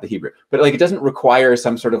helps to have the Hebrew, but like it doesn't require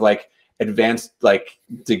some sort of like advanced like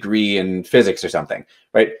degree in physics or something,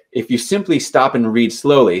 right? If you simply stop and read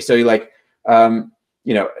slowly. So you like, in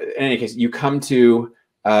any case, you come to,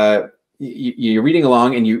 you're reading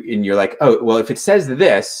along and you're like, oh, well, if it says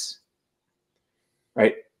this,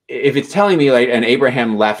 right? If it's telling me like, and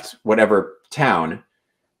Abraham left whatever town,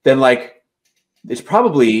 then like it's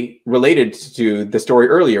probably related to the story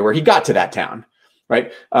earlier where he got to that town,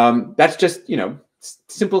 right? That's just,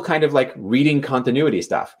 simple kind of like reading continuity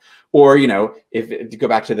stuff. Or, if to go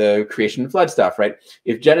back to the creation and flood stuff, right?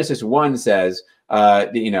 If Genesis 1 says,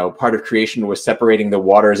 part of creation was separating the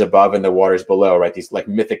waters above and the waters below, right? These like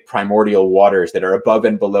mythic primordial waters that are above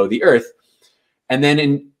and below the earth. And then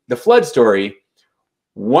in the flood story,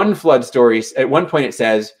 one flood story, at one point it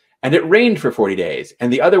says, and it rained for 40 days.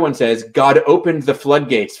 And the other one says, God opened the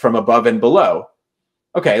floodgates from above and below.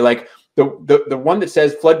 Okay, like the one that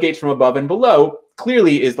says floodgates from above and below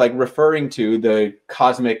clearly is like referring to the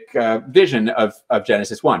cosmic vision of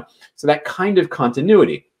Genesis 1. So that kind of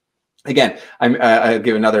continuity. Again, I'll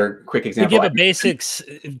give another quick example. To give a basics,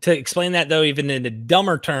 to explain that though, even in the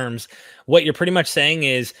dumber terms, what you're pretty much saying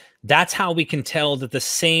is that's how we can tell that the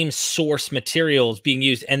same source material is being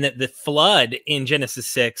used, and that the flood in Genesis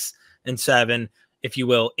 6 and 7, if you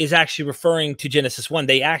will, is actually referring to Genesis 1.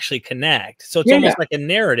 They actually connect. So it's almost like a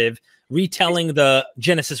narrative retelling the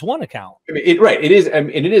Genesis 1 account. I mean, it is.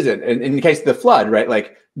 And it isn't. In the case of the flood, right?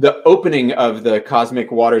 Like the opening of the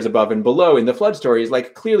cosmic waters above and below in the flood story is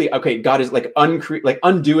like clearly, okay, God is like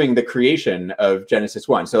undoing the creation of Genesis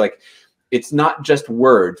 1. So like, it's not just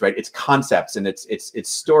words, right? It's concepts and it's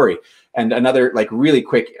story. And another like really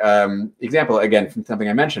quick example, again, from something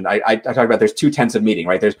I mentioned, I talked about there's two tents of meeting,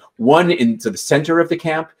 right? There's one into the center of the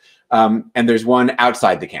camp and there's one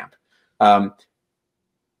outside the camp.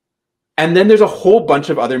 And And then there's a whole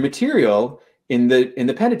bunch of other material in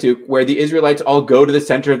the Pentateuch where the Israelites all go to the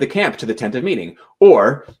center of the camp, to the tent of meeting,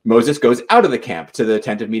 or Moses goes out of the camp to the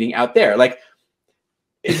tent of meeting out there. Like,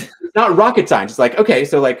 it's not rocket science. It's like, okay,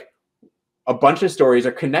 so like a bunch of stories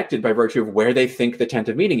are connected by virtue of where they think the tent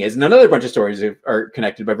of meeting is, and another bunch of stories are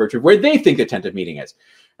connected by virtue of where they think the tent of meeting is,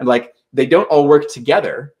 and like they don't all work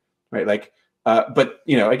together, right? Like, but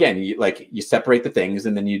you know, again, you separate the things,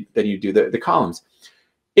 and then you do the columns.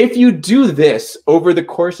 If you do this over the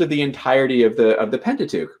course of the entirety of the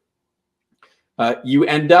Pentateuch, you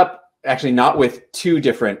end up actually not with two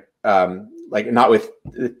different, not with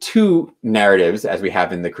two narratives as we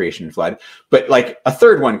have in the creation and flood, but like a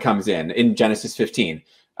third one comes in Genesis 15.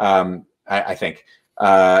 I think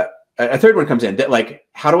a third one comes in that, like,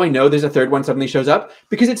 how do I know there's a third one suddenly shows up?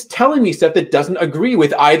 Because it's telling me stuff that doesn't agree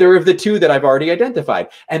with either of the two that I've already identified,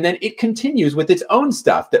 and then it continues with its own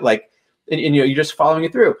stuff that like. And you know, you're just following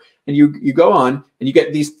it through, and you go on, and you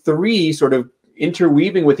get these three sort of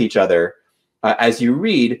interweaving with each other as you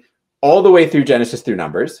read all the way through Genesis through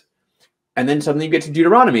Numbers, and then suddenly you get to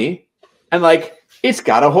Deuteronomy, and like it's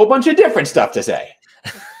got a whole bunch of different stuff to say,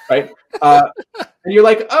 right? And you're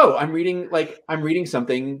like, oh, I'm reading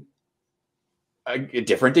something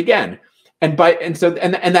different again, and that's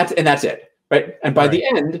it, right? And by the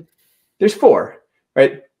end, there's four,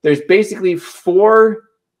 right? There's basically four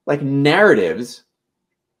like narratives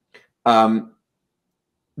that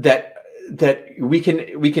we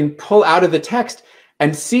can pull out of the text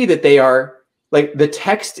and see that they are like the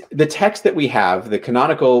text that we have, the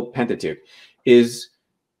canonical Pentateuch, is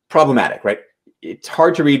problematic, right? It's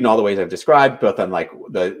hard to read in all the ways I've described, both on like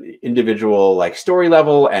the individual like story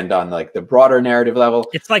level and on like the broader narrative level.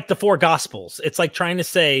 It's like the four Gospels. It's like trying to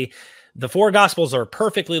say the four Gospels are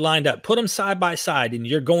perfectly lined up. Put them side by side, and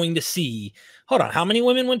you're going to see. Hold on, how many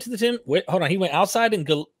women went to the tomb? Hold on, he went outside in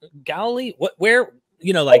Galilee. What? Where?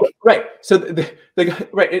 You know, like right. So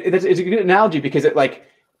it's a good analogy because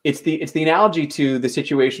it's the analogy to the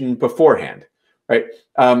situation beforehand, right?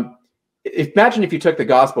 Imagine if you took the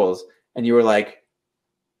Gospels and you were like,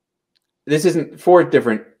 this isn't four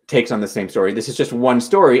different takes on the same story. This is just one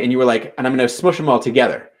story, and you were like, and I'm going to smush them all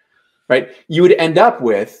together, right? You would end up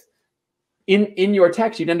with in your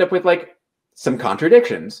text, you'd end up with like some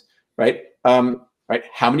contradictions. Right? Right?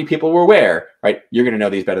 How many people were where? Right? You're going to know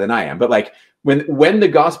these better than I am. But like when the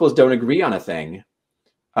Gospels don't agree on a thing,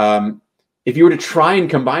 if you were to try and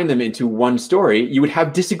combine them into one story, you would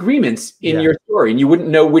have disagreements in your story, and you wouldn't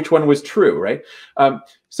know which one was true. Right?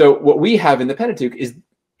 So what we have in the Pentateuch is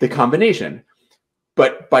the combination.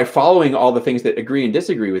 But by following all the things that agree and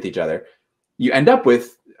disagree with each other, you end up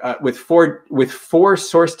with four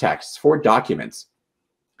source texts, four documents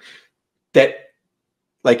that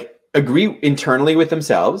like agree internally with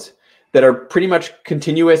themselves, that are pretty much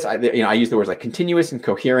continuous. I use the words like continuous and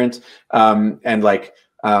coherent, and the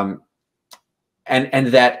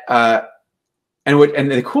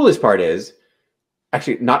coolest part is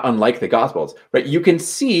actually not unlike the Gospels, right? You can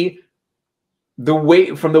see the way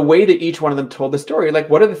that each one of them told the story, like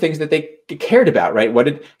what are the things that they cared about, right?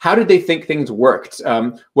 How did they think things worked?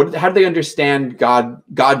 How did they understand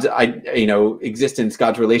God's existence,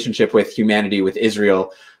 God's relationship with humanity, with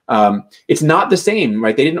Israel? It's not the same,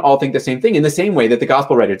 right? They didn't all think the same thing in the same way that the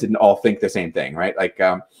Gospel writers didn't all think the same thing, right? Like,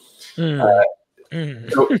 so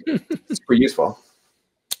it's pretty useful.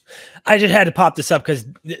 I just had to pop this up because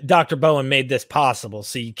Dr. Bowen made this possible.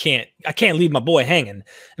 So I can't leave my boy hanging. And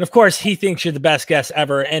of course, he thinks you're the best guest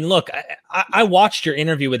ever. And look, I watched your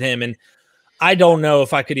interview with him, and I don't know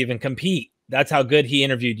if I could even compete. That's how good he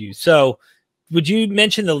interviewed you. So would you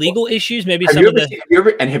mention the legal issues? Maybe have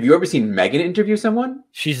you ever seen Megan interview someone?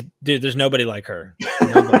 Dude, there's nobody like her.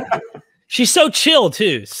 Nobody. She's so chill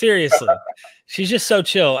too. Seriously. She's just so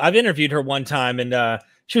chill. I've interviewed her one time, and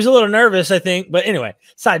she was a little nervous, I think. But anyway,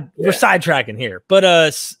 we're sidetracking here. But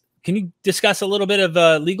can you discuss a little bit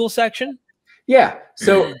of legal section? Yeah.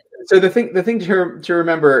 So the thing to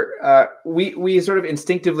remember, we sort of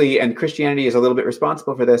instinctively, and Christianity is a little bit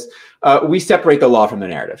responsible for this. We separate the law from the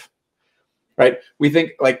narrative, right? We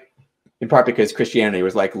think, like, in part because Christianity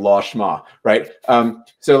was like law schma, right?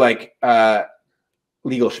 So like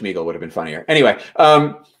legal schmiegel would have been funnier. Anyway,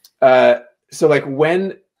 so like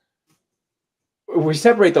when we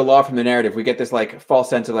separate the law from the narrative, we get this like false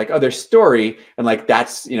sense of like, oh, there's story, and like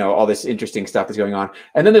that's, you know, all this interesting stuff is going on,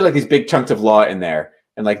 and then there's like these big chunks of law in there,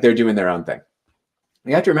 and like they're doing their own thing. What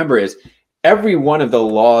you have to remember is every one of the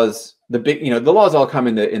laws, the laws all come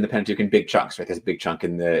in the Pentateuch in big chunks, right? There's a big chunk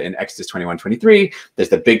in Exodus 21:23. There's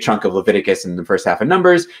the big chunk of Leviticus in the first half of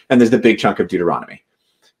Numbers, and there's the big chunk of Deuteronomy.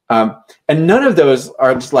 And none of those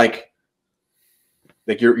are just like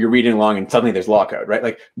like you're reading along and suddenly there's law code, right?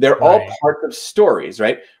 Like they're all parts of stories,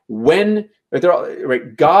 right? When they're all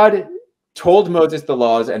right, God told Moses the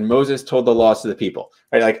laws and Moses told the laws to the people,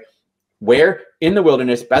 right? Like where in the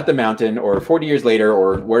wilderness, at the mountain, or 40 years later,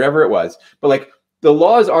 or wherever it was. But like the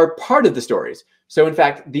laws are part of the stories. So in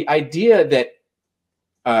fact, the idea that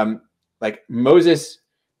like Moses,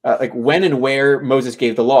 like when and where Moses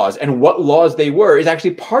gave the laws and what laws they were is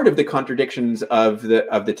actually part of the contradictions of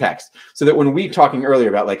the text. So that when we talking earlier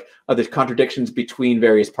about like there's contradictions between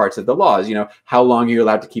various parts of the laws, you know, how long are you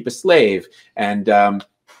allowed to keep a slave, and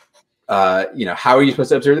you know, how are you supposed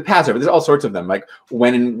to observe the Passover? There's all sorts of them, like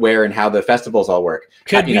when and where and how the festivals all work.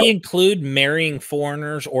 Could we include marrying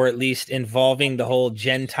foreigners, or at least involving the whole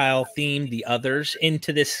Gentile theme, the others,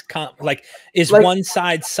 into this? Like, is like, one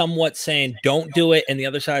side somewhat saying don't do it, and the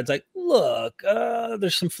other side's like, look,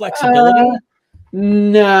 there's some flexibility?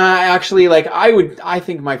 Nah, actually, like I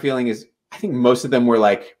think my feeling is, I think most of them were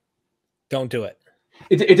like, don't do it.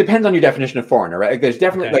 It depends on your definition of foreigner, right? Like there's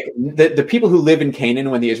definitely like the people who live in Canaan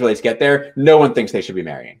when the Israelites get there, no one thinks they should be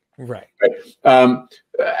marrying. Right.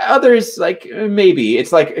 Others, like maybe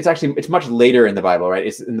it's like it's much later in the Bible, right?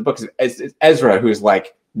 It's in the books of Ezra, who's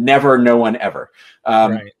like never, no one ever.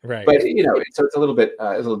 Right. But you know, so it's a little bit it's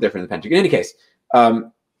a little different in the Pentateuch. In any case,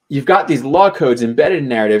 you've got these law codes embedded in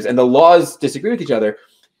narratives, and the laws disagree with each other,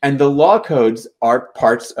 and the law codes are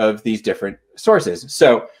parts of these different sources.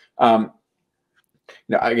 So.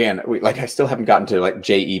 Now, again, I still haven't gotten to like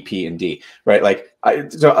J, E, P, and D, right? Like,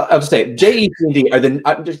 so I'll just say J, E, P, and D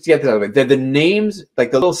are just to get this out of the way, they're the names,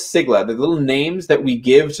 like the little sigla, the little names that we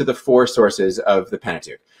give to the four sources of the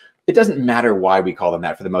Pentateuch. It doesn't matter why we call them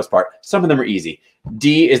that for the most part. Some of them are easy.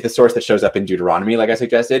 D is the source that shows up in Deuteronomy, like I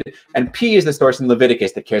suggested, and P is the source in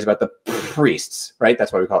Leviticus that cares about the priests, right?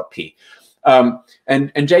 That's why we call it P.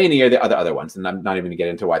 And J and E are the other ones, and I'm not even going to get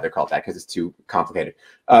into why they're called that because it's too complicated.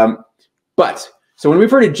 So when we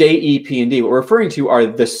refer to J, E, P, and D, what we're referring to are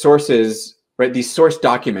the sources, right? These source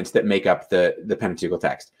documents that make up the Pentateuchal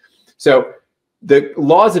text. So the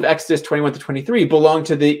laws of Exodus 21 to 23 belong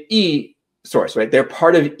to the E source, right? They're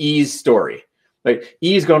part of E's story, right?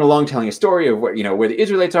 E is going along telling a story of where, you know, where the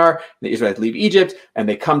Israelites are. The Israelites leave Egypt and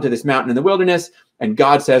they come to this mountain in the wilderness, and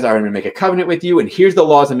God says, I'm going to make a covenant with you, and here's the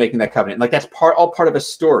laws of making that covenant. Like that's all part of a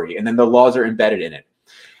story, and then the laws are embedded in it.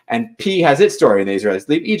 And P has its story, and the Israelites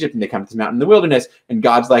leave Egypt, and they come to this mountain in the wilderness. And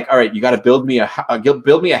God's like, all right, you got to build me a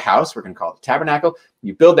house. We're going to call it a tabernacle.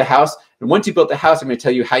 You build the house, and once you build the house, I'm going to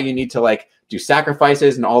tell you how you need to like do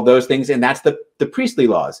sacrifices and all those things. And that's the priestly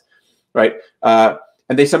laws, right? And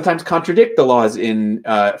they sometimes contradict the laws in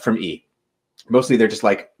from E. Mostly, they're just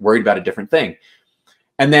like worried about a different thing.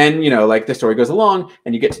 And then, you know, like the story goes along,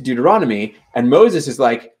 and you get to Deuteronomy, and Moses is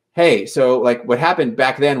like, hey, so like what happened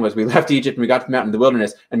back then was we left Egypt and we got to the mountain in the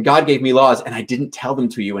wilderness, and God gave me laws and I didn't tell them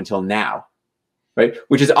to you until now, right?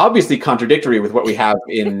 Which is obviously contradictory with what we have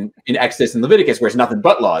in Exodus and Leviticus, where it's nothing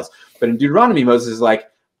but laws. But in Deuteronomy, Moses is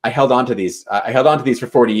like, I held on to these for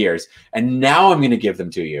 40 years, and now I'm going to give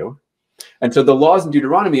them to you. And so the laws in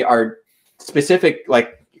Deuteronomy are specific,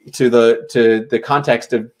 like to the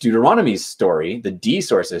context of Deuteronomy's story, the D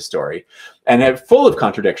source's story, and have full of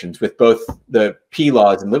contradictions with both the P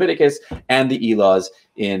laws in Leviticus and the E laws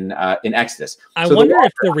in Exodus. I wonder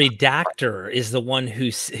if the redactor is the one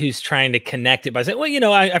who's trying to connect it by saying, well, you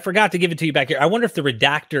know, I forgot to give it to you back here. I wonder if the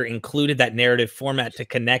redactor included that narrative format to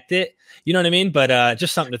connect it. You know what I mean? But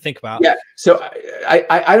just something to think about. Yeah. So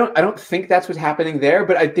I don't think that's what's happening there,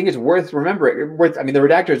 but I think it's worth remembering. I mean, the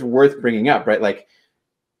redactor is worth bringing up, right? Like,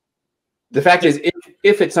 the fact is,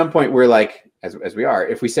 if at some point we're like, as we are,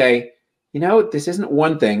 if we say, you know, this isn't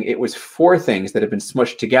one thing, it was four things that have been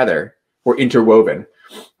smushed together or interwoven,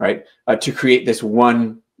 right, to create this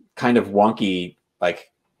one kind of wonky, like,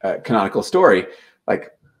 canonical story,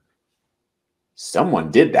 like, someone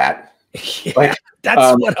did that. Yeah, like,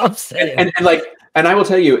 that's what I'm saying. And I will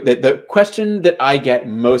tell you that the question that I get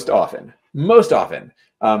most often,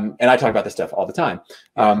 and I talk about this stuff all the time,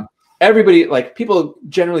 everybody, like people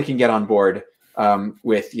generally can get on board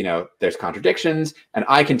with, you know, there's contradictions, and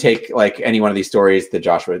I can take like any one of these stories, the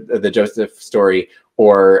Joseph story,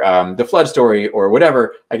 or the flood story, or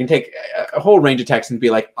whatever. I can take a whole range of texts and be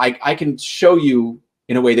like, I can show you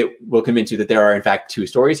in a way that will convince you that there are in fact two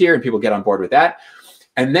stories here, and people get on board with that.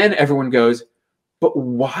 And then everyone goes, but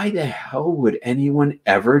why the hell would anyone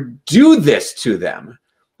ever do this to them?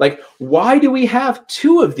 Like, why do we have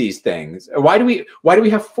two of these things? Why do we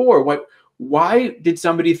have four? Why did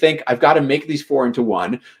somebody think I've got to make these four into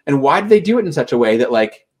one? And why did they do it in such a way that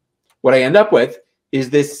like what I end up with is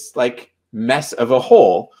this like mess of a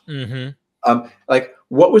whole? Mm-hmm. Like,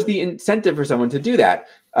 what was the incentive for someone to do that?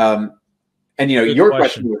 And And you know, Good your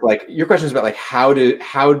question. question was like, your question was about like how did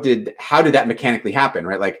that mechanically happen,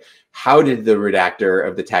 right? Like how did the redactor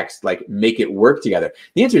of the text like make it work together?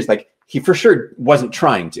 The answer is like he for sure wasn't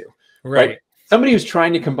trying to, right? Somebody who's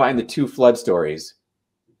trying to combine the two flood stories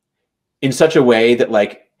in such a way that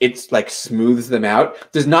like it's like smooths them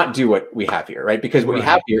out does not do what we have here, right? Because what we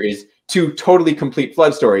have here is two totally complete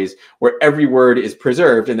flood stories where every word is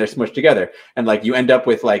preserved and they're smushed together, and like you end up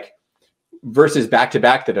with like verses back to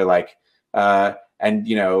back that are like and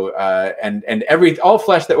you know and all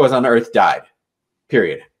flesh that was on earth died,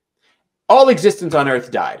 period. All existence on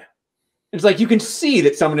earth died. It's like you can see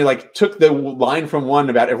that somebody like took the line from one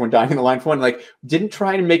about everyone dying in the line from one, like didn't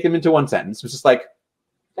try to make them into one sentence. It was just like,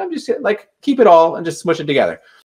 I'm just like keep it all and just smush it together.